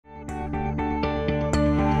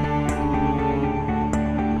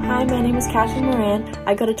Hi, my name is Kathryn Moran.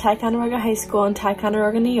 I go to Ticonderoga High School in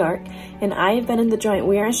Ticonderoga, New York, and I have been in the joint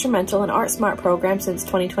We Are Instrumental and ArtSmart program since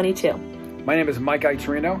 2022. My name is Michael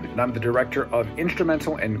Iturrino, and I'm the Director of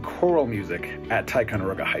Instrumental and Choral Music at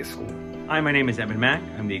Ticonderoga High School. Hi, my name is Evan Mack.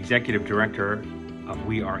 I'm the Executive Director of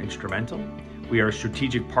We Are Instrumental. We are a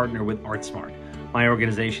strategic partner with ArtSmart. My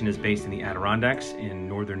organization is based in the Adirondacks in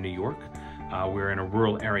northern New York. We're in a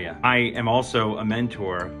rural area. I am also a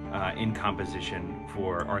mentor in composition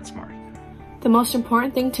for ArtSmart. The most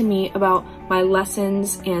important thing to me about my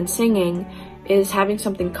lessons and singing is having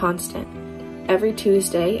something constant. Every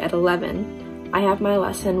Tuesday at 11, I have my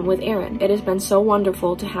lesson with Erin. It has been so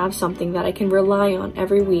wonderful to have something that I can rely on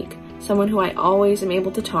every week, someone who I always am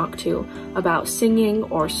able to talk to about singing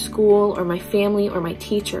or school or my family or my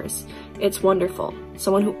teachers. It's wonderful.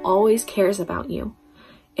 Someone who always cares about you.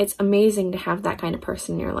 It's amazing to have that kind of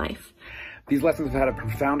person in your life. These lessons have had a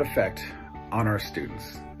profound effect on our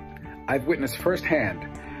students. I've witnessed firsthand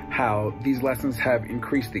how these lessons have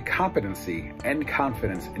increased the competency and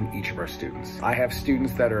confidence in each of our students. I have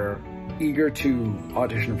students that are eager to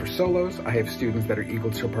audition for solos. I have students that are eager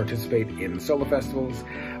to participate in solo festivals,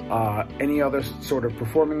 any other sort of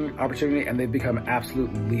performing opportunity, and they've become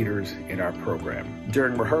absolute leaders in our program.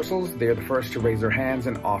 During rehearsals, they're the first to raise their hands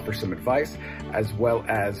and offer some advice, as well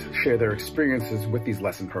as share their experiences with these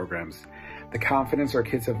lesson programs. The confidence our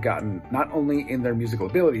kids have gotten, not only in their musical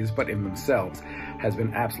abilities, but in themselves, has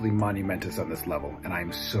been absolutely monumentous on this level, and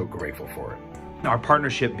I'm so grateful for it. Our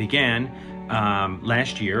partnership began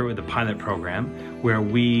last year with a pilot program where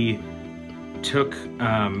we took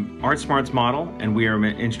ArtSmart's model and We Are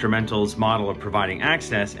Instrumental's model of providing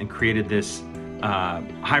access and created this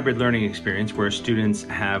hybrid learning experience where students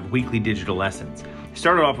have weekly digital lessons.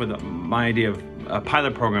 Started off with my idea of a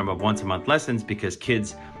pilot program of once-a-month lessons because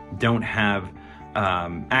kids don't have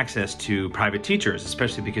access to private teachers,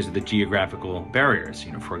 especially because of the geographical barriers.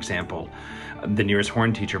 You know, for example, the nearest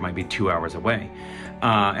horn teacher might be 2 hours away.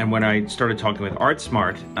 And when I started talking with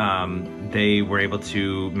ArtSmart, they were able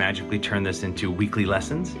to magically turn this into weekly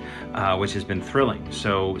lessons, which has been thrilling.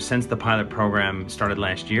 So since the pilot program started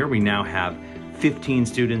last year, we now have 15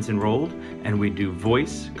 students enrolled, and we do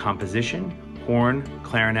voice, composition, horn,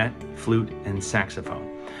 clarinet, flute, and saxophone.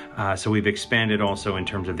 So we've expanded also in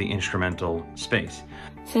terms of the instrumental space.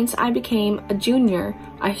 Since I became a junior,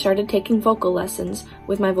 I started taking vocal lessons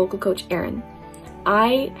with my vocal coach, Erin.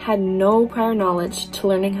 I had no prior knowledge to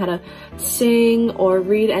learning how to sing or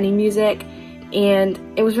read any music, and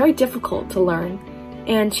it was very difficult to learn.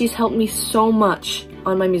 And she's helped me so much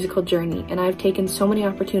on my musical journey, and I've taken so many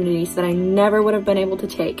opportunities that I never would have been able to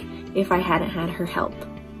take if I hadn't had her help.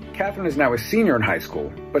 Kathryn is now a senior in high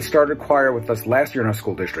school, but started choir with us last year in our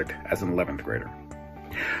school district as an 11th grader.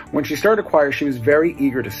 When she started choir, she was very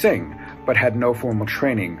eager to sing, but had no formal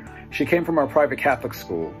training. She came from our private Catholic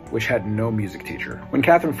school, which had no music teacher. When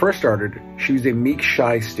Kathryn first started, she was a meek,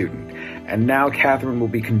 shy student, and now Kathryn will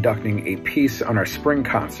be conducting a piece on our spring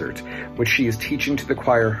concert, which she is teaching to the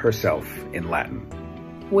choir herself in Latin.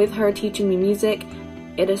 With her teaching me music,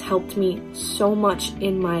 it has helped me so much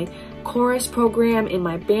in my chorus program, in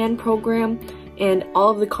my band program, and all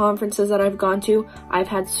of the conferences that I've gone to. I've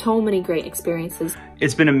had so many great experiences.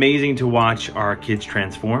 It's been amazing to watch our kids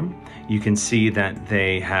transform. You can see that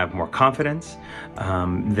they have more confidence.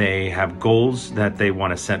 They have goals that they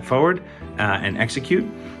want to set forward and execute.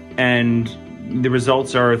 And the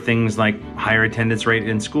results are things like higher attendance rate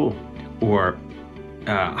in school or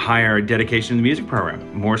higher dedication to the music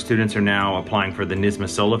program. More students are now applying for the NYSSMA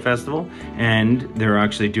Solo Festival, and they're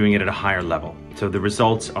actually doing it at a higher level. So the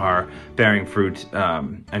results are bearing fruit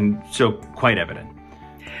and so quite evident.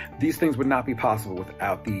 These things would not be possible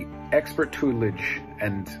without the expert tutelage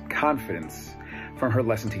and confidence from her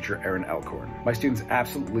lesson teacher, Erin Elkhorn. My students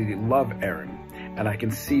absolutely love Erin, and I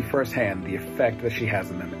can see firsthand the effect that she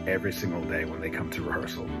has on them every single day when they come to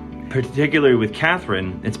rehearsal. Particularly with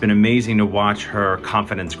Kathryn, it's been amazing to watch her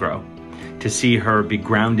confidence grow, to see her be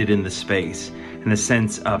grounded in the space, in the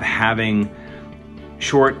sense of having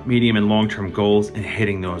short, medium, and long-term goals and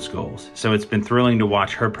hitting those goals. So it's been thrilling to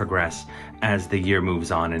watch her progress as the year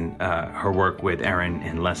moves on in her work with Erin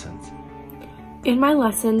in lessons. In my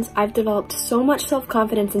lessons, I've developed so much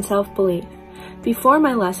self-confidence and self-belief. Before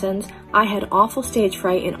my lessons, I had awful stage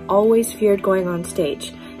fright and always feared going on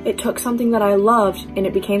stage. It took something that I loved and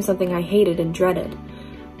it became something I hated and dreaded.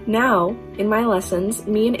 Now, in my lessons,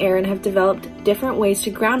 me and Erin have developed different ways to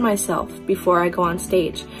ground myself before I go on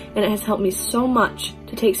stage, and it has helped me so much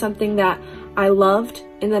to take something that I loved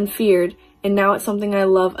and then feared, and now it's something I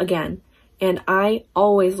love again. And I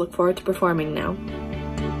always look forward to performing now.